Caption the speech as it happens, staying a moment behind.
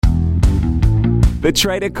The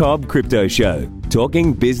Trader Cobb Crypto Show,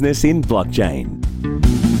 talking business in blockchain.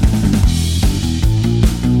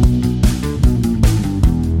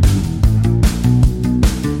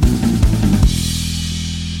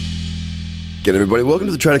 G'day everybody, welcome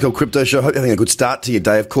to the Trader Cobb Crypto Show. Hope you're having a good start to your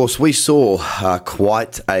day. Of course, we saw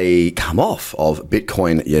quite a come off of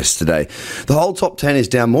Bitcoin yesterday. The whole top 10 is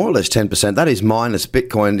down more or less 10%. That is minus.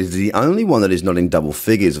 Bitcoin is the only one that is not in double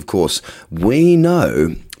figures. Of course, we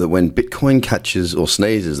know that when Bitcoin catches or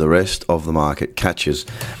sneezes, the rest of the market catches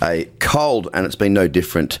a cold, and it's been no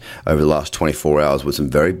different over the last 24 hours with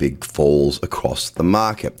some very big falls across the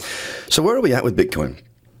market. So where are we at with Bitcoin?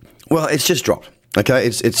 Well, it's just dropped. Okay,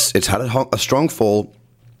 it's had a strong fall.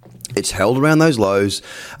 It's held around those lows.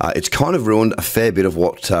 It's kind of ruined a fair bit of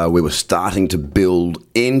what we were starting to build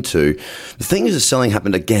into. The thing is, the selling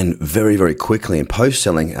happened again very, very quickly, and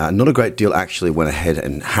post-selling, not a great deal actually went ahead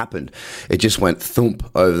and happened. It just went thump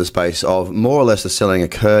over the space of more or less the selling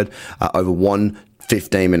occurred over one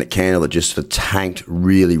 15-minute candle that just sort of tanked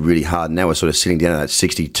really, really hard. Now we're sort of sitting down at that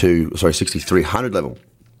 6,300 level.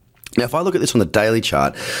 Now, if I look at this on the daily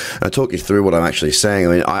chart and I talk you through what I'm actually saying, I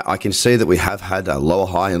mean, I can see that we have had a lower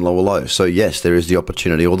high and lower low. So, yes, there is the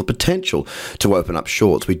opportunity or the potential to open up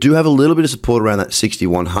shorts. We do have a little bit of support around that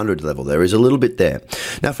 6,100 level. There is a little bit there.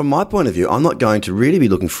 Now, from my point of view, I'm not going to really be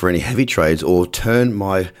looking for any heavy trades or turn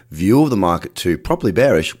my view of the market to properly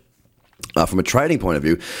bearish. From a trading point of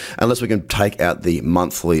view, unless we can take out the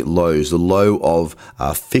monthly lows, the low of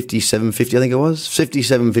 57.50, I think it was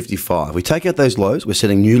 57.55. We take out those lows, we're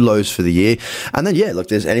setting new lows for the year, and then look,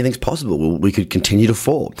 there's anything's possible. We could continue to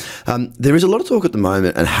fall. There is a lot of talk at the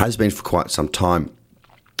moment, and has been for quite some time,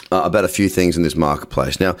 about a few things in this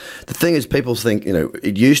marketplace. Now, the thing is, people think,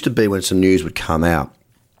 it used to be when some news would come out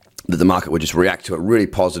that the market would just react to it really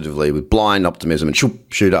positively with blind optimism and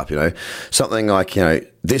shoot up, something like,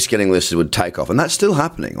 this getting listed would take off. And that's still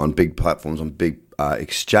happening on big platforms, on big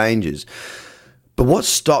exchanges. But what's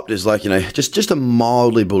stopped is just a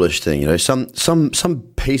mildly bullish thing, some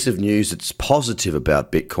piece of news that's positive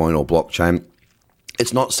about Bitcoin or blockchain.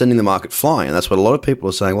 It's not sending the market flying. And that's what a lot of people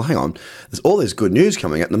are saying. Well, hang on, there's all this good news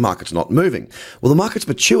coming out and the market's not moving. Well, the market's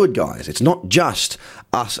matured, guys. It's not just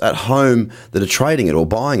us at home that are trading it or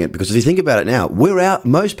buying it. Because if you think about it now, we're out.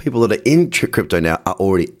 Most people that are in crypto now are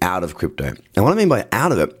already out of crypto. And what I mean by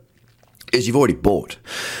out of it is you've already bought.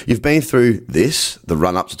 You've been through the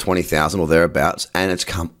run up to 20,000 or thereabouts, and it's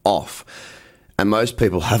come off. And most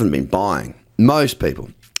people haven't been buying. Most people.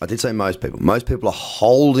 I did say most people. Most people are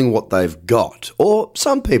holding what they've got, or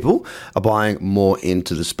some people are buying more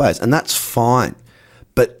into the space, and that's fine.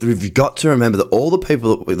 But you've got to remember that all the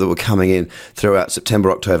people that were coming in throughout September,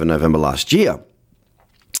 October, November last year,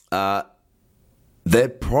 they're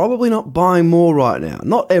probably not buying more right now.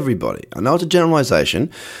 Not everybody. I know it's a generalization,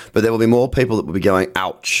 but there will be more people that will be going,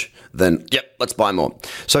 ouch, than, yep, let's buy more.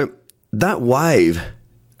 So that wave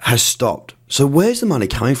has stopped. So where's the money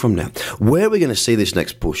coming from now? Where are we going to see this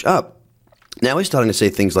next push up? Now we're starting to see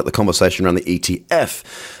things like the conversation around the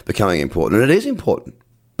ETF becoming important. And it is important,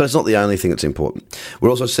 but it's not the only thing that's important. We're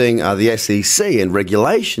also seeing the SEC and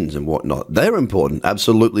regulations and whatnot. They're important.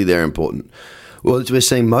 Absolutely, they're important. Well, we're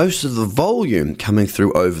seeing most of the volume coming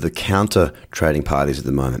through over-the-counter trading parties at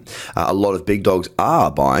the moment. A lot of big dogs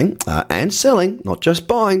are buying and selling, not just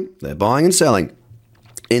buying. They're buying and selling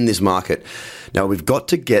in this market. Now, we've got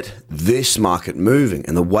to get this market moving,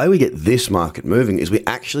 and the way we get this market moving is we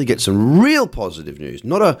actually get some real positive news,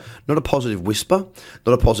 not a positive whisper,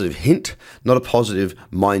 not a positive hint, not a positive,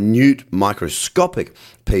 minute, microscopic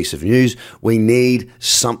piece of news. We need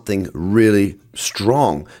something really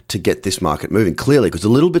strong to get this market moving, clearly, because the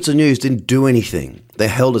little bits of news didn't do anything. They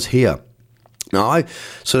held us here. Now, I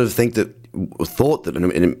sort of thought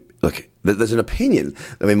that, look, there's an opinion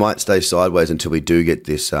that we might stay sideways until we do get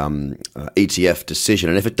this ETF decision.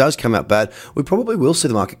 And if it does come out bad, we probably will see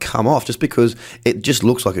the market come off, just because it just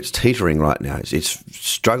looks like it's teetering right now. It's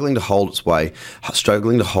struggling to hold its way,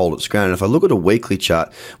 struggling to hold its ground. And if I look at a weekly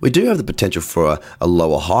chart, we do have the potential for a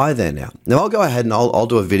lower high there now. Now, I'll go ahead and I'll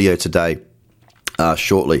do a video today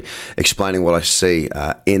shortly explaining what I see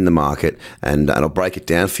in the market, and I'll break it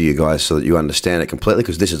down for you guys so that you understand it completely,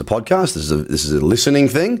 because this is a podcast, this is a listening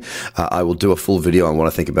thing. I will do a full video on what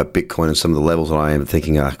I think about Bitcoin and some of the levels that I am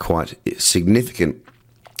thinking are quite significant.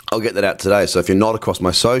 I'll get that out today. So if you're not across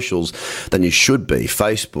my socials, then you should be.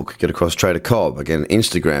 Facebook, get across Trader Cobb, again,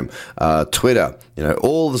 Instagram, Twitter,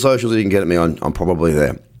 all the socials that you can get at me on, I'm probably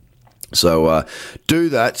there. So do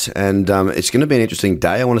that, and it's going to be an interesting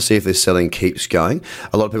day. I want to see if this selling keeps going.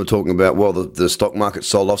 A lot of people are talking about, well, the stock market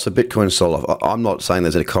sold off, so Bitcoin sold off. I'm not saying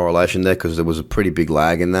there's any correlation there because there was a pretty big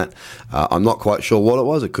lag in that. I'm not quite sure what it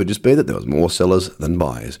was. It could just be that there was more sellers than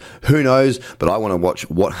buyers. Who knows? But I want to watch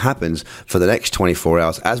what happens for the next 24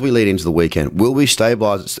 hours as we lead into the weekend. Will we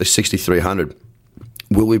stabilise at 6,300?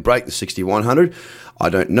 Will we break the 6,100? I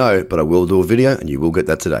don't know, but I will do a video, and you will get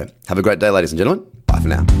that today. Have a great day, ladies and gentlemen. Bye for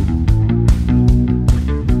now.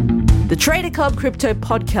 The Trader Cobb Crypto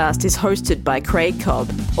Podcast is hosted by Craig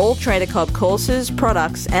Cobb. All Trader Cobb courses,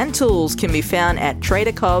 products, and tools can be found at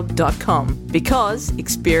tradercobb.com because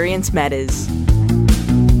experience matters.